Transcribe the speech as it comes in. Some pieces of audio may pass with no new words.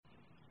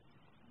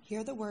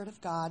Hear the word of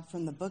God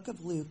from the book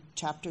of Luke,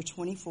 chapter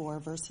 24,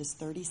 verses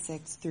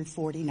 36 through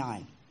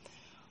 49.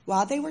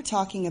 While they were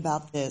talking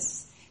about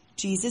this,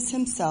 Jesus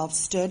himself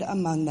stood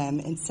among them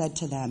and said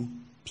to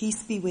them,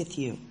 "Peace be with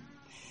you."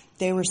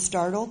 They were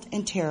startled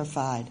and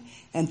terrified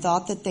and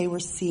thought that they were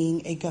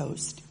seeing a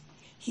ghost.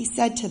 He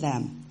said to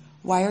them,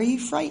 "Why are you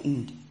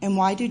frightened, and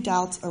why do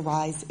doubts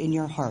arise in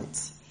your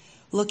hearts?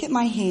 Look at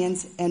my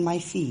hands and my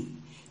feet.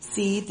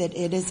 See that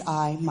it is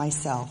I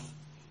myself.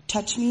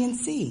 Touch me and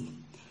see.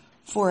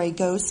 For a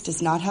ghost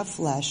does not have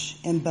flesh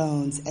and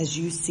bones as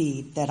you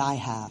see that I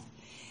have."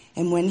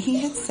 And when he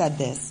had said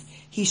this,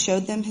 he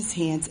showed them his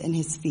hands and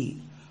his feet.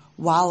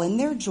 While in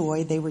their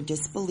joy they were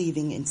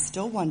disbelieving and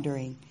still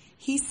wondering,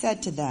 he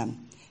said to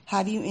them,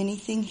 "Have you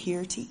anything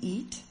here to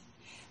eat?"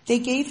 They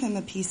gave him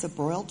a piece of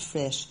broiled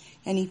fish,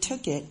 and he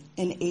took it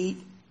and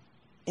ate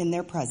in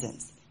their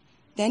presence.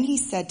 Then he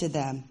said to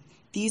them,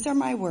 "These are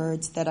my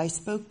words that I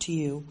spoke to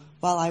you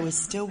while I was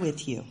still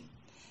with you,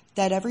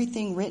 that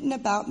everything written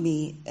about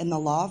me in the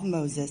law of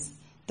Moses,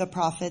 the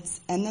prophets,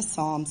 and the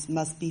Psalms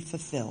must be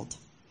fulfilled."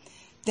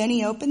 Then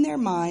he opened their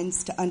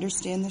minds to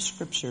understand the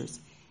scriptures,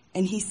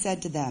 and he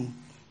said to them,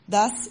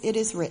 "Thus it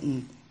is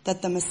written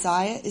that the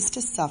Messiah is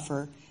to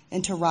suffer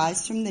and to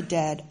rise from the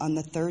dead on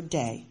the third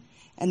day,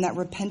 and that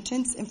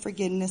repentance and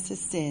forgiveness of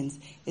sins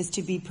is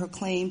to be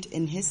proclaimed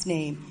in his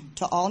name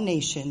to all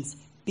nations,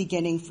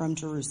 beginning from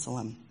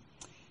Jerusalem.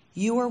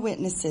 You are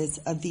witnesses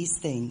of these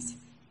things,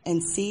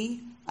 and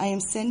see, I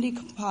am sending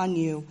upon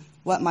you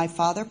what my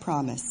Father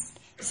promised.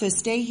 So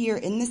stay here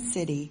in the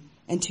city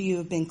until you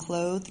have been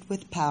clothed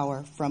with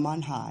power from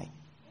on high."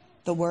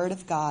 The word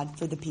of God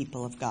for the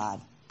people of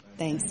God.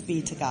 Thanks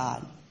be to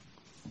God.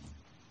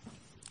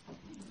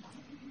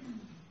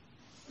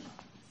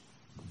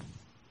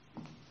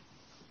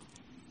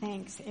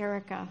 Thanks,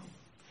 Erica,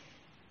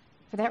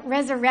 for that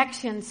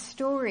resurrection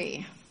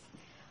story.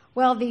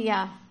 Well,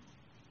 the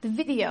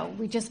video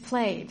we just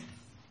played,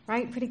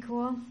 right? Pretty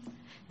cool.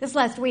 This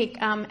last week,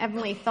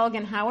 Emily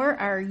Felgenhauer,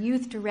 our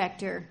youth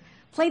director,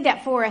 played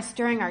that for us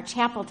during our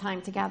chapel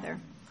time together.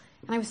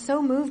 And I was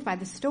so moved by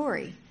the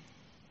story.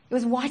 It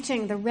was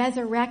watching the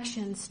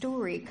resurrection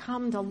story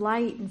come to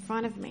light in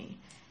front of me.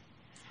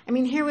 I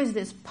mean, here was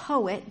this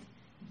poet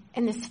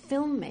and this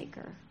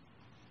filmmaker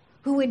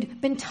who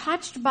had been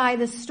touched by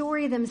the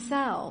story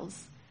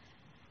themselves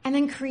and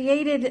then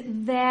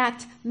created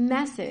that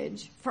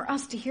message for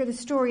us to hear the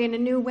story in a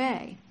new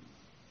way.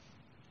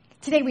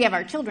 Today we have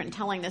our children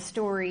telling the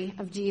story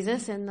of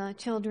Jesus in the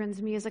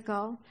children's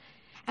musical.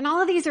 And all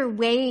of these are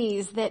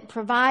ways that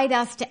provide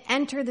us to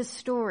enter the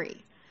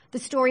story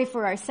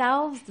for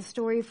ourselves, the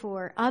story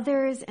for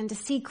others, and to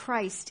see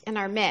Christ in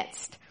our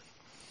midst.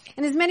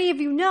 And as many of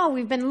you know,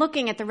 we've been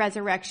looking at the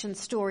resurrection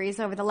stories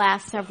over the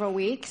last several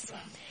weeks.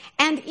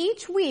 And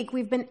each week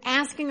we've been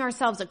asking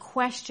ourselves a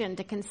question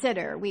to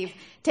consider. We've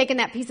taken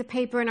that piece of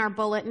paper in our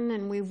bulletin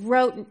and we've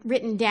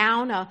written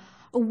down a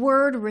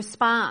word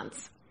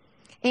response.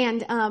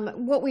 And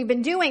what we've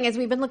been doing is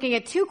we've been looking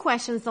at two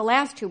questions the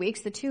last 2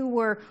 weeks. The two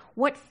were,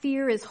 what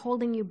fear is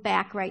holding you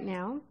back right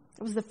now?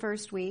 That was the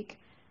first week.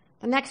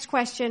 The next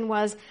question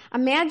was,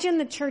 imagine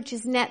the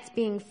church's nets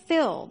being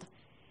filled.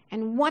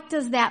 And what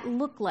does that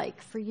look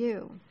like for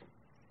you?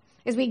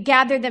 As we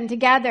gathered them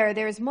together,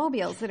 there's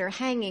mobiles that are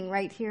hanging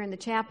right here in the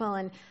chapel,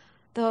 and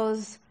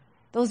those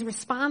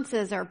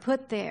responses are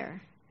put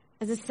there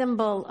as a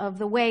symbol of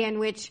the way in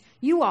which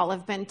you all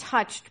have been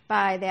touched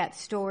by that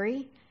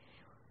story.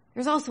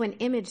 There's also an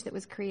image that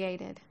was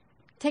created.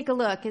 Take a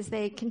look as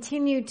they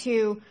continue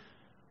to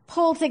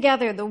pull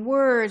together the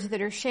words that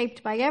are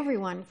shaped by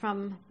everyone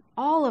from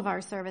all of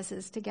our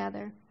services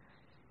together.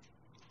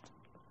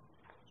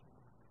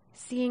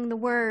 Seeing the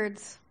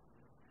words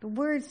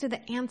to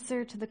the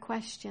answer to the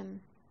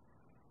question.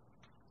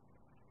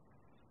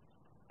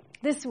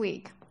 This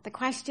week, the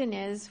question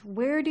is,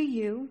 where do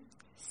you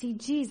see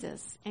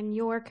Jesus in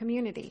your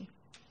community?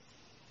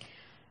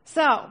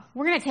 So,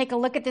 we're going to take a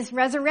look at this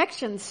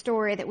resurrection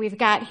story that we've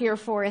got here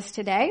for us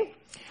today.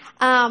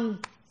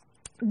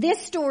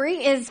 This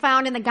story is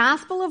found in the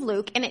Gospel of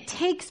Luke, and it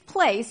takes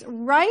place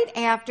right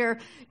after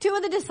two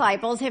of the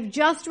disciples have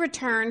just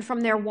returned from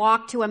their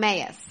walk to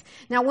Emmaus.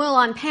 Now, we'll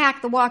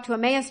unpack the walk to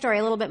Emmaus story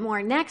a little bit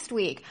more next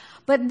week.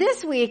 But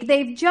this week,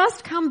 they've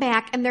just come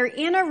back, and they're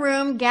in a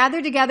room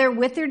gathered together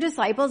with their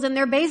disciples, and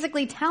they're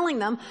basically telling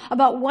them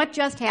about what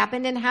just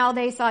happened and how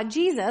they saw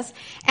Jesus.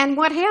 And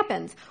what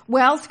happens?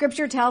 Well,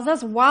 Scripture tells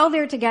us while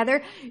they're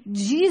together,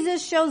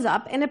 Jesus shows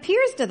up and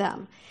appears to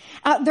them.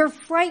 They're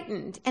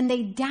frightened, and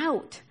they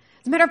doubt.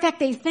 As a matter of fact,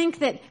 they think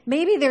that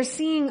maybe they're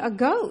seeing a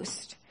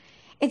ghost.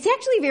 It's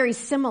actually very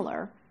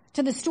similar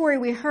to the story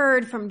we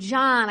heard from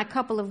John a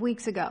couple of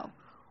weeks ago,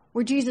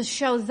 where Jesus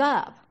shows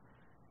up.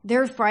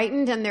 They're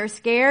frightened and they're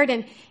scared,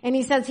 and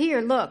he says,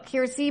 here, look,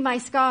 here, see my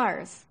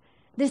scars.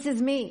 This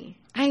is me.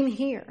 I'm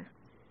here.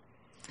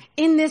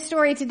 In this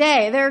story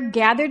today, they're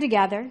gathered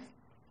together.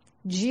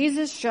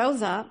 Jesus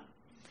shows up,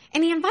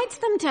 and he invites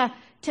them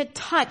to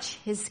touch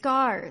his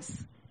scars.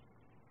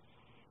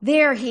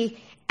 There he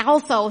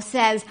also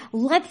says,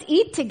 let's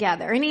eat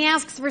together. And he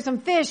asks for some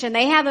fish and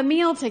they have a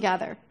meal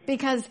together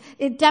because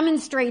it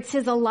demonstrates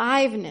his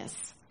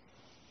aliveness.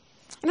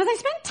 And as I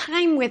spent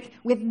time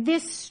with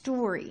this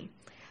story,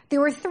 there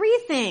were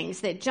three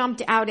things that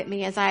jumped out at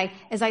me as I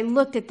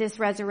looked at this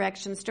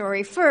resurrection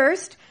story.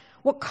 First,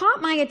 what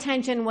caught my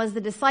attention was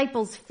the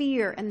disciples'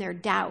 fear and their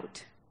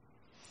doubt.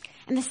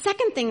 And the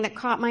second thing that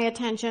caught my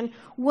attention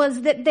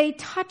was that they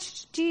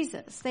touched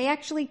Jesus. They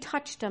actually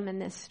touched him in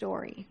this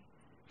story.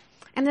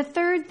 And the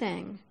third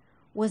thing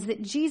was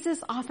that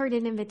Jesus offered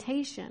an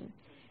invitation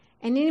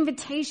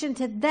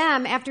to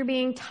them after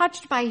being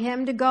touched by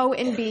him to go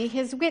and be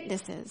his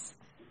witnesses.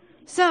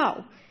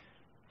 So,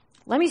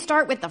 let me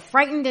start with the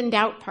frightened and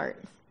doubt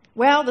part.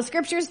 Well, the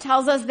scriptures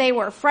tells us they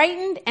were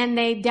frightened and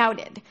they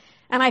doubted.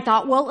 And I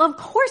thought, well, of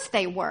course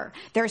they were.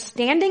 They're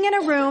standing in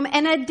a room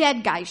and a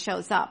dead guy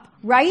shows up,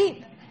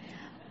 right?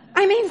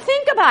 I mean,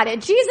 think about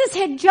it. Jesus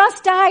had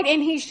just died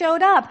and he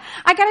showed up.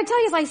 I gotta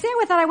tell you, as I sat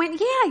with that, I went,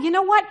 yeah, you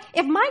know what?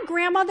 If my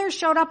grandmother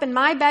showed up in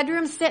my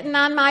bedroom sitting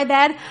on my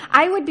bed,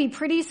 I would be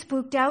pretty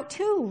spooked out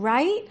too,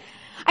 right?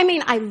 I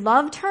mean, I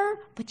loved her,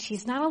 but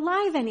she's not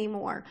alive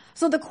anymore.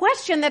 So the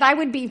question that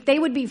they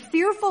would be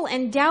fearful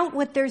and doubt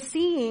what they're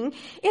seeing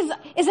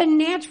is a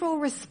natural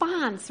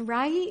response,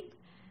 right?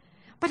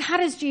 But how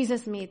does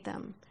Jesus meet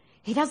them?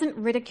 He doesn't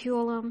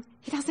ridicule them.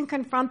 He doesn't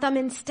confront them.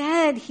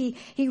 Instead, he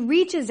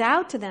reaches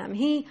out to them.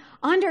 He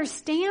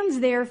understands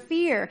their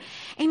fear.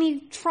 And he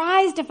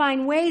tries to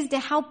find ways to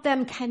help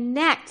them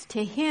connect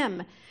to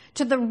him,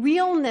 to the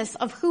realness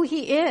of who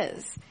he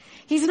is.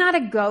 He's not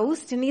a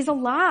ghost and he's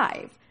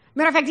alive.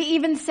 Matter of fact, he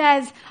even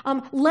says,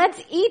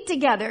 let's eat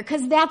together,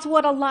 because that's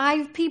what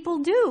alive people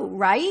do,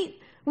 right?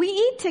 We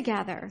eat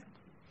together.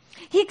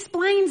 He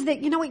explains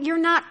that, you know what, you're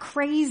not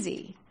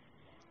crazy.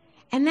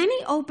 And then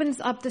he opens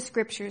up the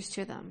scriptures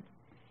to them.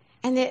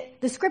 And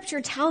the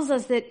scripture tells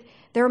us that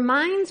their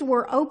minds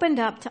were opened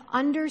up to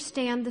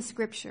understand the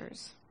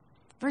scriptures.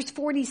 Verse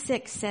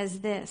 46 says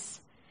this,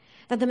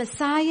 that the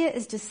Messiah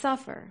is to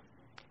suffer,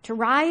 to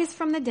rise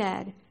from the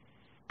dead,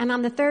 and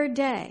on the third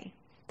day,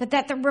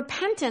 that the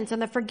repentance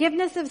and the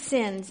forgiveness of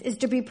sins is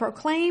to be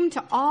proclaimed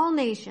to all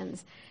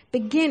nations,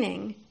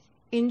 beginning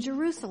in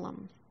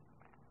Jerusalem.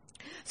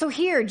 So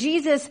here,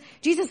 Jesus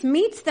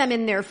meets them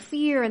in their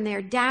fear and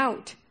their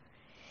doubt.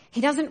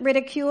 He doesn't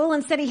ridicule.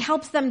 Instead, he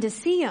helps them to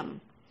see him.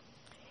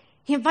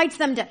 He invites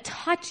them to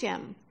touch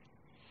him.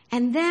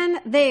 And then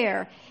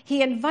there,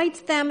 he invites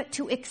them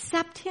to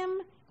accept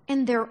him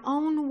in their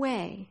own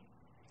way.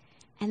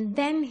 And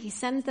then he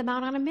sends them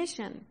out on a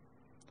mission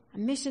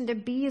to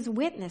be his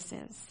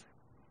witnesses.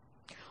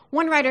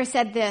 One writer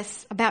said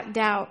this about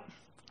doubt.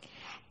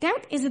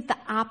 Doubt isn't the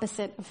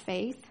opposite of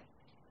faith.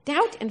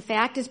 Doubt, in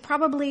fact, is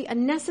probably a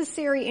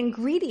necessary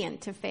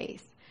ingredient to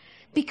faith,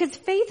 because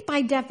faith,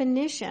 by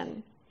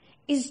definition,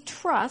 is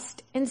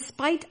trust in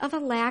spite of a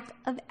lack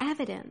of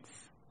evidence.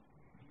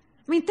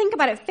 I mean, think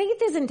about it. Faith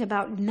isn't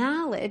about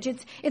knowledge.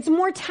 It's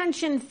more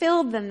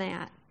tension-filled than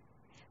that.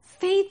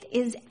 Faith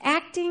is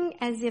acting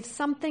as if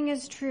something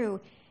is true,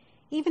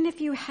 even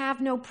if you have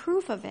no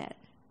proof of it.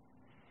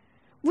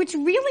 Which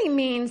really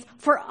means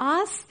for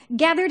us,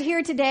 gathered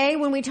here today,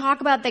 when we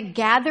talk about the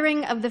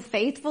gathering of the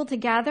faithful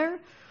together,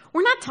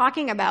 we're not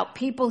talking about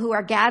people who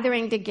are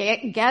gathering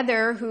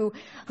together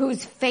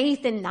whose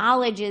faith and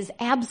knowledge is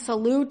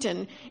absolute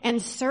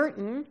and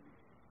certain.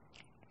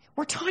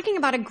 We're talking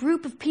about a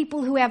group of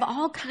people who have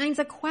all kinds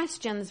of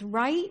questions,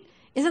 right?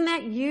 Isn't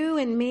that you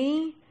and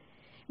me?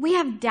 We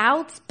have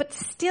doubts, but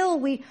still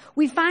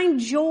we find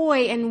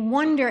joy and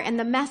wonder in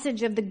the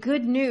message of the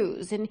good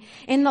news and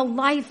in the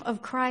life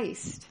of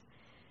Christ.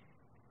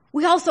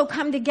 We also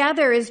come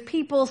together as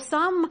people.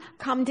 Some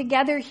come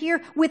together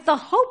here with the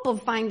hope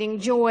of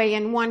finding joy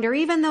and wonder,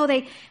 even though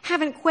they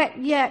haven't quite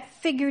yet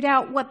figured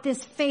out what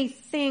this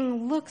faith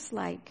thing looks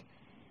like,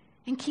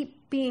 and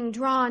keep being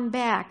drawn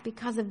back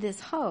because of this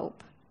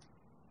hope.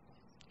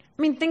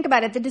 I mean, think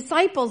about it. The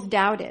disciples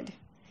doubted.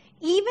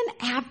 Even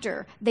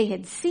after they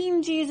had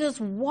seen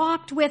Jesus,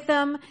 walked with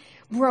him,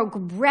 broke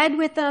bread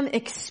with him,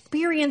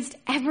 experienced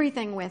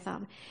everything with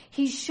him,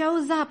 he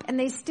shows up and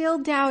they still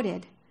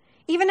doubted.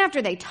 Even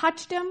after they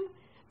touched him,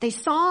 they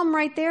saw him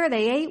right there,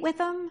 they ate with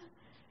him.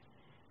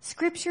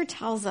 Scripture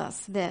tells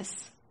us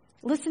this.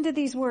 Listen to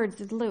these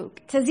words in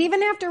Luke. It says,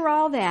 even after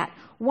all that,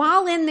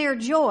 while in their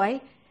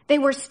joy, they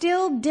were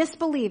still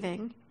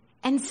disbelieving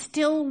and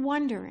still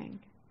wondering.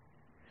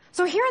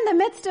 So here in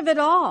the midst of it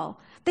all,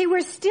 they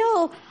were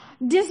still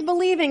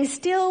disbelieving,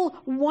 still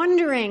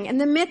wondering in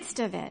the midst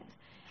of it.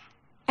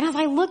 And as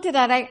I looked at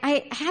that,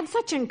 I had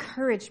such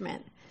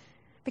encouragement,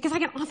 because I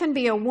can often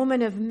be a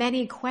woman of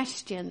many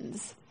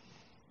questions.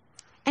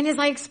 And as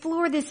I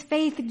explore this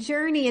faith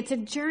journey, it's a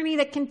journey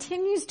that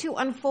continues to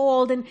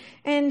unfold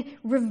and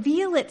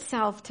reveal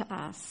itself to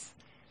us.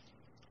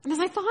 And as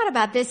I thought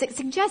about this, it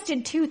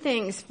suggested two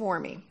things for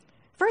me.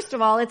 First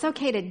of all, it's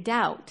okay to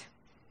doubt.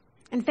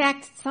 In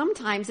fact,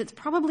 sometimes it's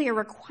probably a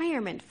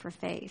requirement for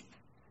faith.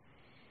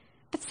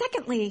 But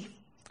secondly,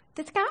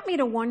 this got me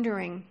to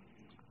wondering,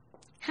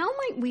 how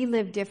might we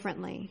live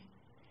differently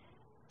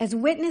as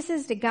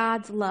witnesses to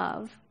God's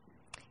love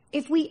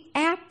if we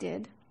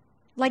acted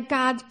like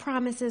God's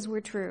promises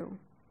were true,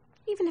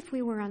 even if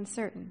we were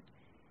uncertain.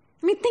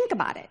 I mean, think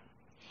about it.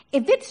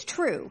 If it's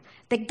true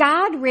that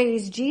God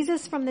raised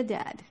Jesus from the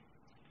dead,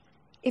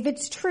 if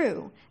it's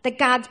true that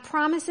God's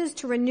promises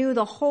to renew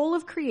the whole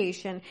of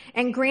creation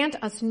and grant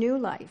us new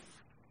life,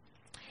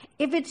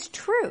 if it's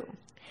true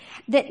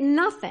that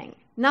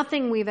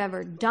nothing we've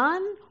ever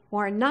done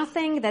or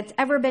nothing that's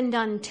ever been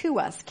done to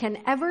us can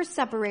ever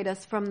separate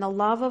us from the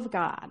love of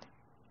God,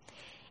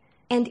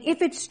 and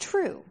if it's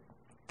true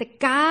that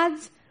God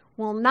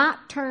will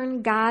not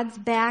turn God's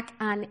back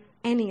on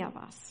any of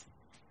us,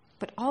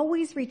 but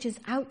always reaches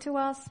out to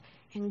us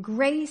in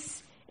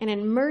grace and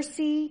in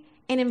mercy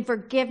and in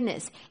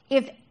forgiveness.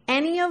 If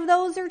any of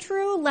those are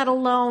true, let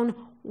alone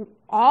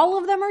all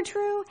of them are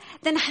true,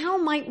 then how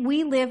might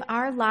we live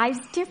our lives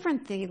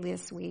differently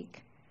this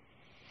week?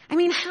 I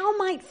mean, how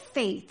might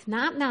faith,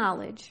 not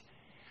knowledge,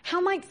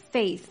 how might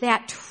faith,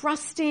 that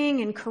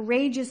trusting and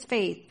courageous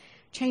faith,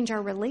 change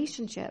our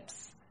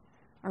relationships,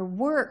 our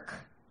work,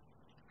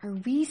 our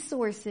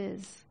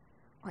resources,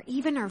 or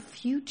even our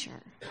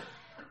future?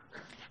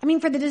 I mean,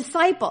 for the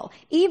disciple,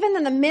 even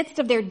in the midst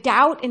of their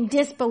doubt and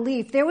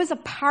disbelief, there was a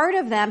part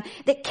of them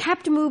that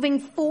kept moving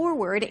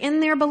forward in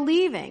their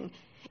believing,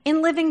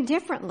 in living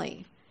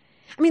differently.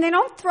 I mean, they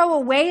don't throw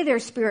away their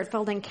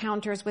spirit-filled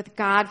encounters with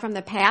God from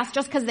the past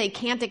just because they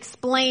can't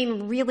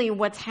explain really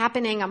what's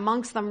happening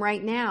amongst them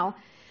right now,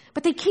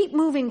 but they keep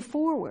moving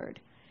forward.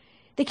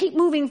 They keep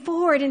moving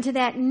forward into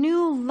that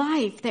new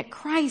life that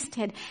Christ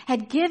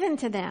had given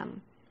to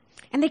them,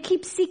 and they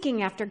keep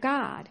seeking after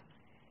God.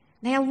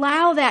 They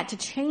allow that to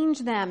change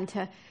them,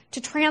 to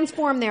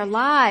transform their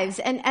lives.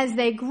 And as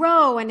they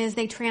grow and as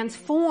they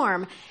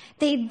transform,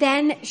 they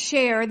then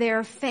share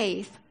their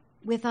faith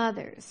with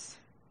others.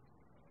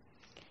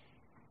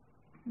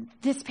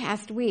 This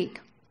past week,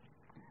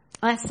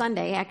 last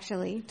Sunday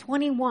actually,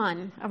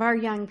 21 of our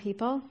young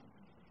people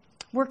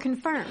were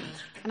confirmed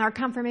in our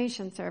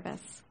confirmation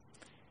service.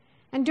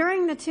 And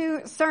during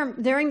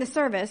the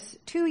service,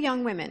 2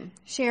 young women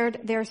shared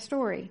their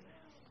story,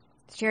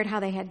 shared how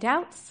they had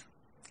doubts,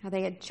 how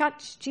they had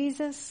touched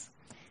Jesus,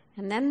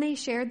 and then they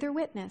shared their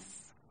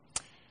witness.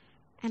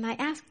 And I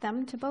asked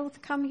them to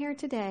both come here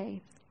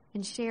today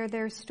and share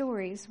their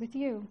stories with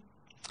you.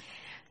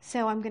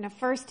 So I'm going to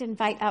first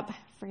invite up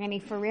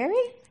Franny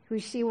Ferreri, who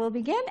she will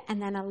begin,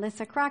 and then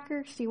Alyssa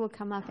Crocker, she will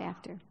come up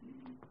after.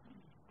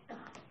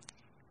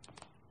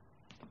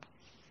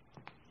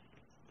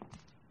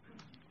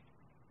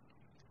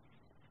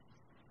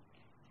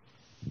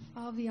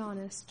 I'll be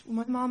honest. When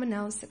my mom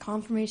announced that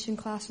confirmation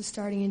class was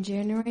starting in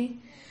January,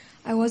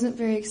 I wasn't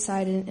very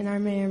excited, and I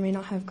may or may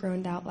not have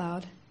groaned out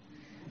loud.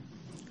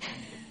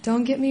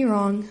 Don't get me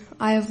wrong.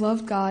 I have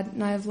loved God,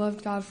 and I have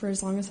loved God for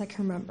as long as I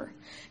can remember.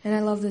 And I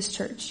love this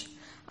church.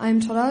 I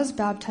am told I was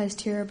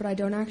baptized here, but I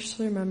don't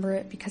actually remember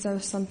it because I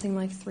was something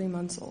like 3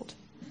 months old.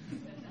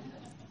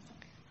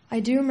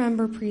 I do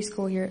remember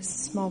preschool here at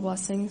Small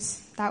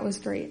Blessings. That was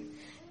great.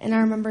 And I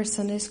remember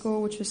Sunday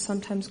school, which was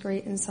sometimes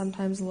great and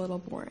sometimes a little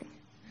boring.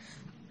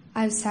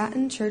 I've sat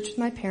in church with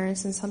my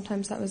parents, and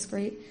sometimes that was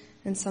great,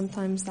 and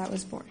sometimes that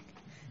was boring.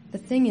 The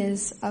thing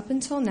is, up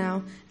until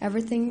now,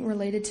 everything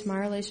related to my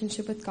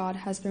relationship with God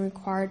has been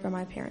required by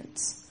my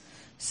parents.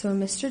 So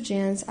when Mr.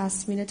 Jans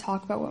asked me to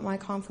talk about what my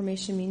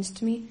confirmation means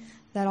to me,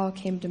 that all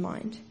came to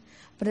mind.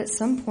 But at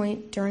some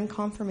point during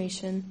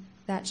confirmation,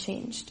 that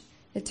changed.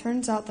 It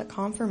turns out that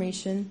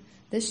confirmation,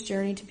 this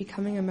journey to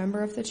becoming a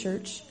member of the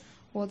church,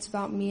 well, it's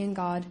about me and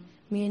God,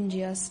 me and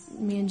Jesus,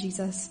 me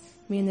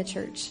and the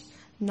church.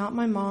 Not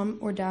my mom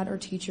or dad or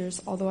teachers,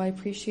 although I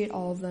appreciate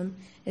all of them.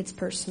 It's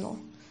personal.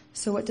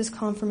 So what does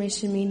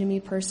confirmation mean to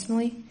me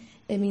personally?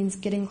 It means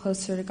getting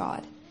closer to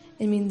God.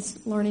 It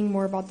means learning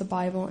more about the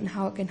Bible and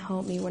how it can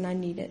help me when I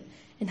need it,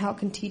 and how it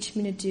can teach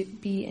me to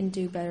be and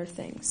do better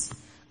things.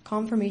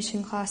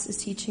 Confirmation class is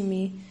teaching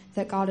me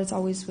that God is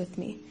always with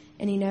me,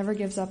 and He never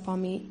gives up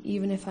on me,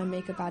 even if I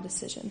make a bad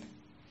decision.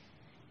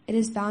 It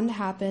is bound to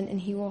happen,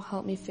 and He will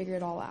help me figure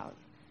it all out.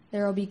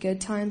 There will be good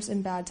times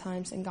and bad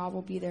times, and God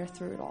will be there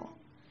through it all.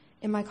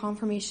 And my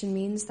confirmation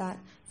means that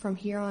from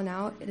here on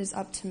out, it is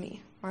up to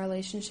me. My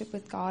relationship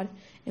with God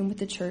and with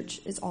the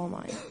church is all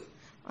mine.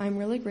 I am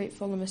really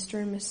grateful to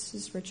Mr. and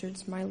Mrs.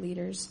 Richards, my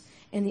leaders,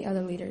 and the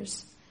other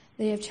leaders.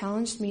 They have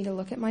challenged me to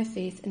look at my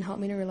faith and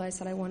helped me to realize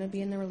that I want to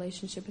be in the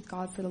relationship with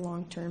God for the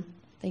long term.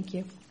 Thank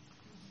you.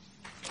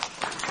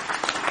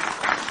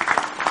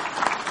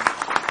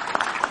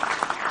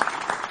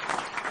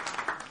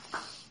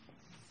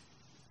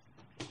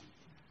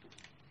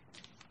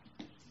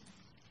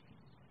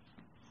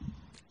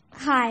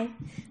 Hi,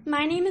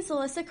 my name is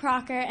Alyssa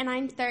Crocker, and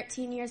I'm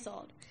 13 years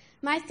old.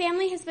 My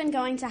family has been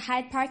going to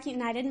Hyde Park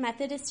United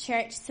Methodist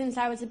Church since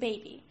I was a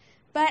baby,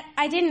 but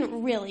I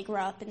didn't really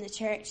grow up in the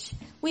church.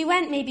 We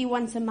went maybe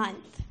once a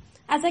month.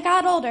 As I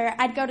got older,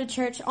 I'd go to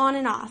church on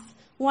and off.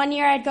 One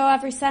year I'd go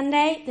every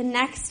Sunday, the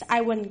next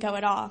I wouldn't go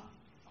at all.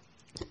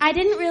 I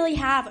didn't really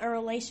have a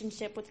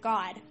relationship with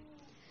God.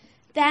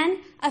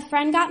 Then a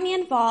friend got me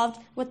involved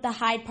with the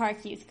Hyde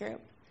Park Youth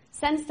Group.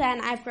 Since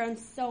then, I've grown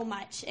so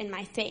much in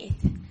my faith,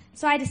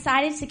 so I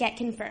decided to get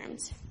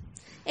confirmed.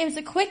 It was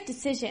a quick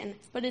decision,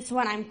 but it's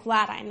one I'm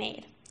glad I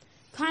made.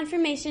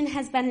 Confirmation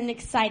has been an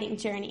exciting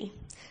journey.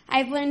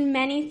 I've learned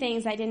many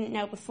things I didn't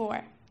know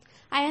before.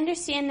 I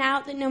understand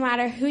now that no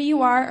matter who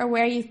you are or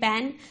where you've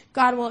been,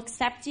 God will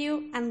accept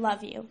you and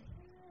love you.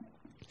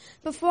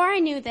 Before I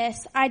knew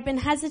this, I'd been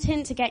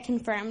hesitant to get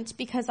confirmed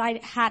because I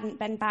hadn't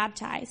been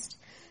baptized.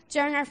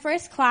 During our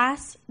first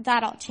class,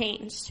 that all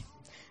changed.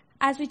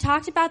 As we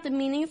talked about the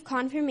meaning of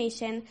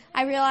confirmation,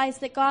 I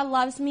realized that God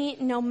loves me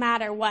no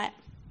matter what.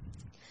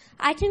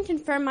 I can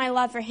confirm my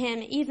love for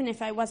him even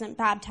if I wasn't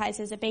baptized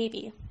as a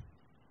baby.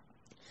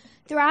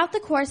 Throughout the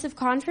course of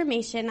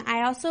confirmation,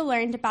 I also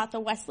learned about the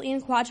Wesleyan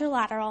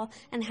Quadrilateral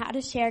and how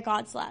to share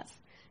God's love.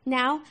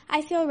 Now,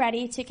 I feel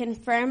ready to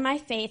confirm my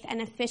faith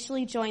and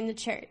officially join the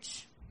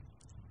church.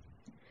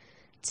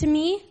 To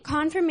me,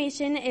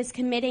 confirmation is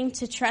committing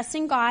to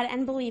trusting God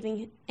and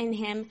believing in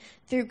him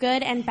through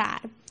good and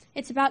bad.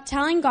 It's about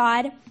telling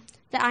God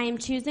that I am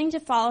choosing to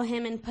follow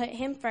him and put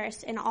him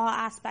first in all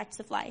aspects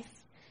of life.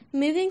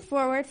 Moving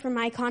forward from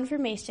my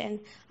confirmation,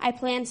 I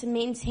plan to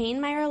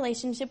maintain my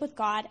relationship with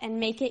God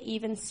and make it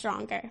even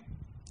stronger.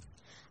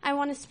 I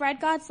want to spread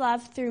God's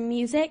love through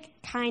music,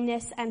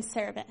 kindness, and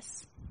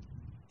service.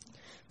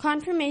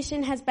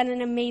 Confirmation has been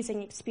an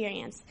amazing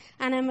experience,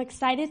 and I'm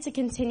excited to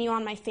continue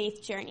on my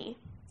faith journey.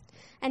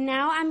 And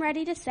now I'm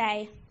ready to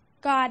say,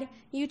 God,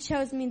 you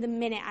chose me the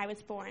minute I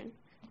was born,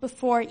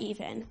 before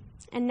even.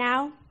 And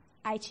now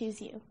I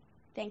choose you.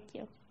 Thank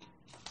you.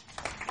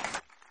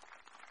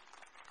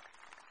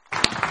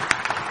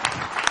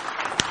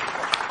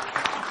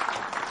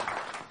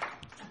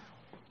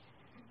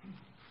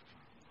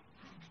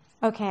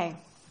 Okay,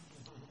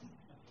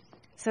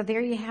 so there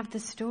you have the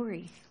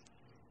story.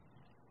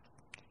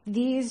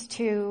 These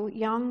two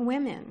young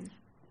women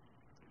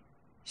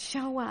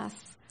show us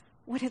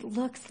what it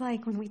looks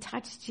like when we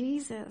touch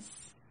Jesus,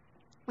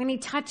 when he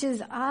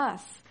touches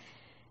us,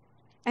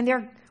 and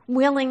their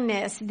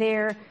willingness,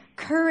 their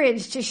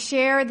courage to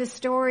share the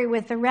story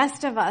with the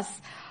rest of us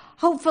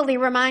hopefully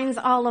reminds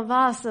all of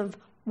us of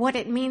what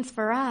it means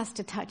for us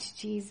to touch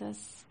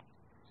Jesus.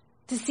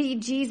 To see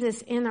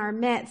Jesus in our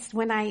midst.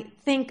 When I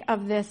think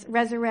of this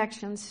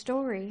resurrection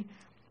story,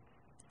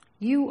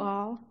 you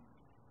all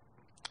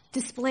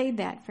displayed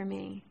that for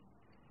me.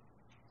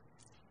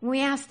 When we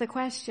ask the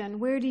question,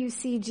 where do you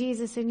see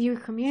Jesus in your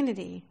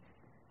community?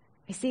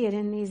 I see it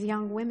in these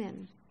young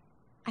women.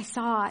 I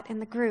saw it in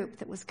the group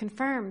that was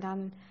confirmed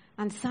on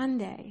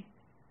Sunday.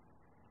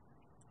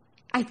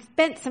 I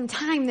spent some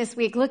time this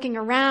week looking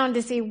around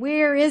to see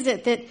where is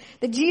it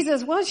that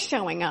Jesus was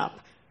showing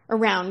up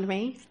around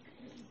me.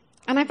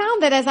 And I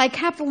found that as I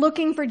kept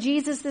looking for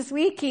Jesus this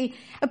week, he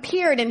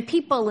appeared in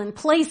people and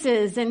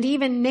places and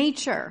even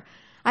nature.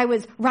 I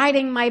was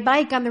riding my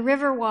bike on the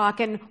Riverwalk,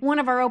 and one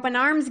of our open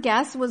arms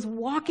guests was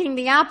walking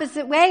the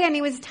opposite way, and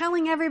he was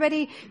telling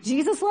everybody,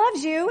 Jesus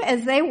loves you,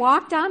 as they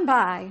walked on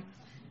by.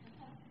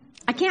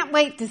 I can't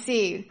wait to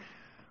see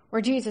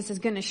where Jesus is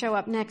going to show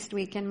up next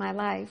week in my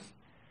life.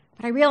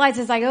 But I realize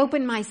as I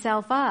open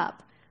myself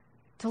up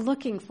to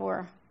looking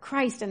for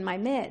Christ in my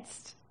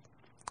midst,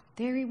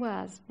 there he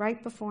was,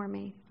 right before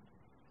me.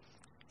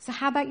 So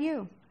how about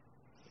you?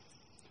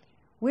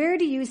 Where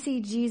do you see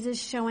Jesus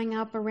showing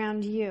up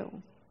around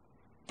you?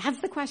 That's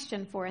the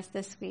question for us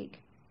this week.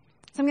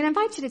 So I'm going to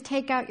invite you to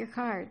take out your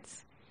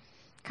cards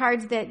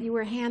that you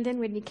were handed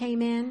when you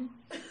came in.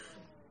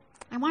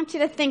 I want you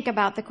to think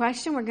about the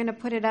question. We're going to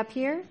put it up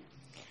here.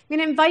 I'm going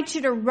to invite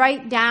you to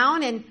write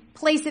down and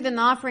place it in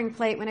the offering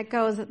plate when it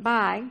goes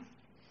by.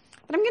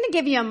 But I'm going to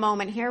give you a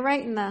moment here,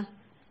 right in the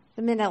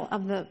middle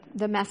of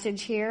the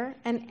message here,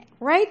 and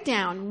write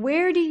down,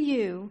 where do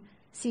you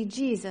see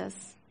Jesus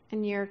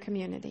in your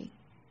community?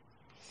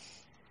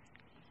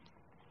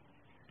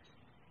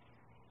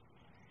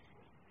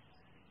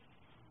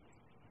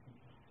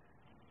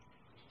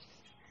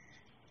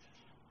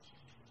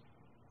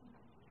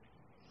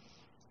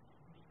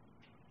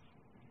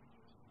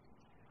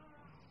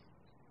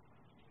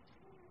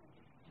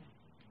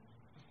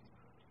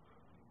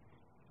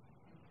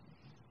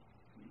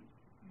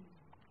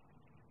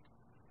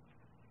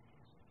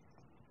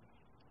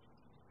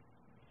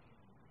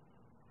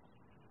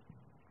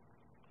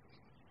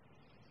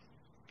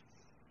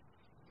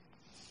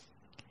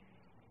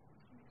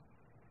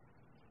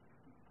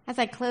 As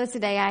I close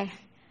today,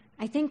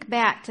 I think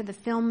back to the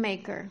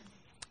filmmaker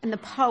and the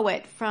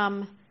poet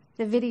from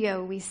the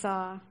video we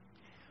saw.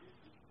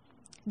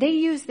 They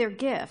used their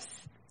gifts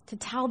to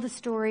tell the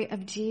story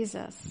of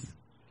Jesus.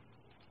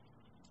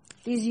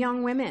 These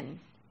young women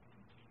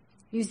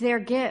used their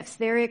gifts,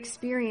 their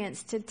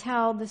experience to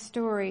tell the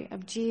story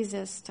of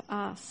Jesus to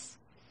us.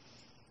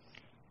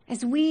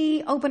 As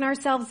we open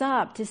ourselves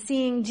up to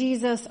seeing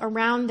Jesus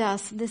around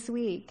us this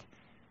week,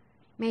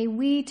 may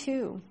we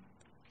too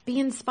be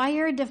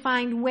inspired to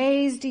find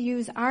ways to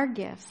use our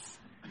gifts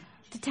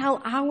to tell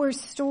our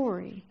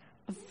story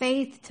of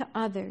faith to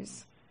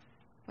others,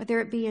 whether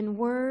it be in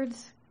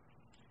words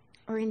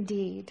or in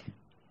deed.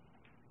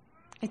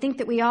 I think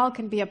that we all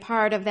can be a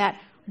part of that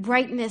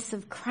brightness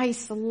of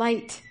Christ's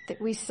light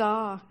that we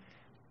saw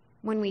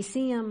when we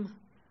see him,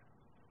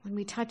 when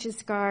we touch his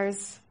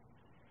scars,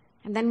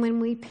 and then when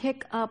we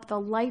pick up the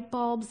light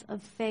bulbs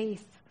of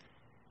faith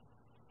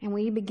and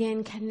we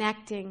begin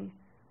connecting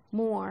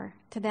more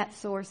to that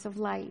source of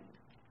light.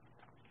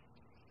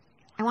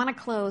 I want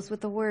to close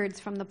with the words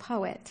from the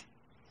poet.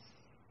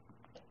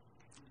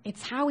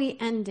 It's how he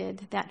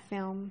ended that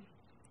film.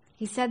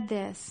 He said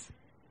this: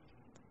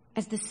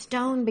 as the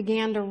stone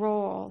began to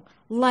roll,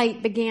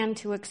 light began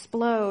to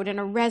explode in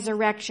a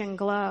resurrection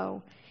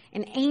glow.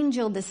 An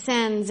angel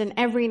descends and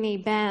every knee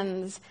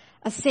bends.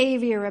 A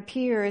Savior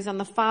appears and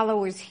the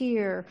followers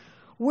hear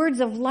words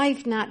of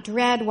life not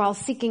dread while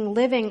seeking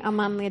living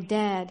among the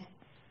dead.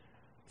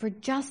 For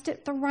just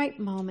at the right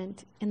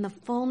moment, in the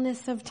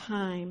fullness of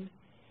time,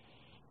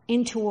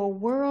 into a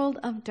world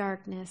of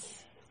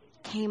darkness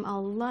came a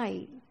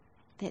light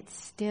that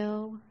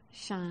still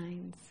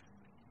shines.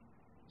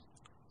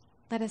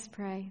 Let us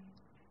pray.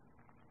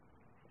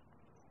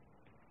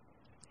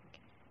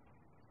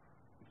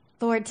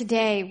 Lord,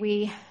 today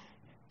we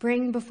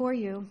bring before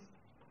you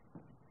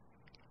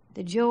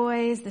the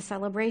joys, the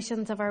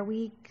celebrations of our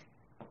week,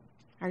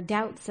 our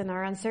doubts and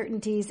our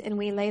uncertainties, and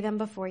we lay them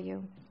before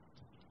you.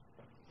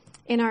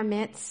 In our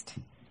midst,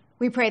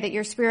 we pray that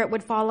your Spirit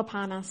would fall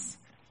upon us,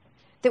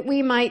 that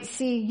we might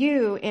see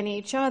you in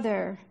each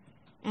other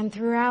and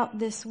throughout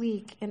this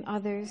week in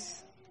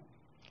others.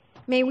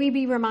 May we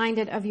be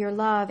reminded of your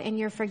love and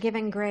your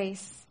forgiving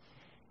grace.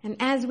 And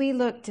as we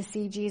look to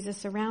see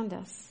Jesus around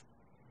us,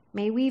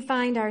 may we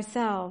find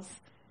ourselves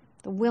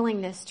the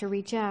willingness to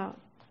reach out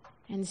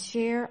and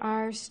share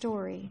our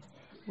story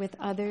with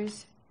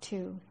others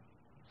too.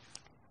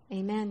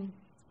 Amen.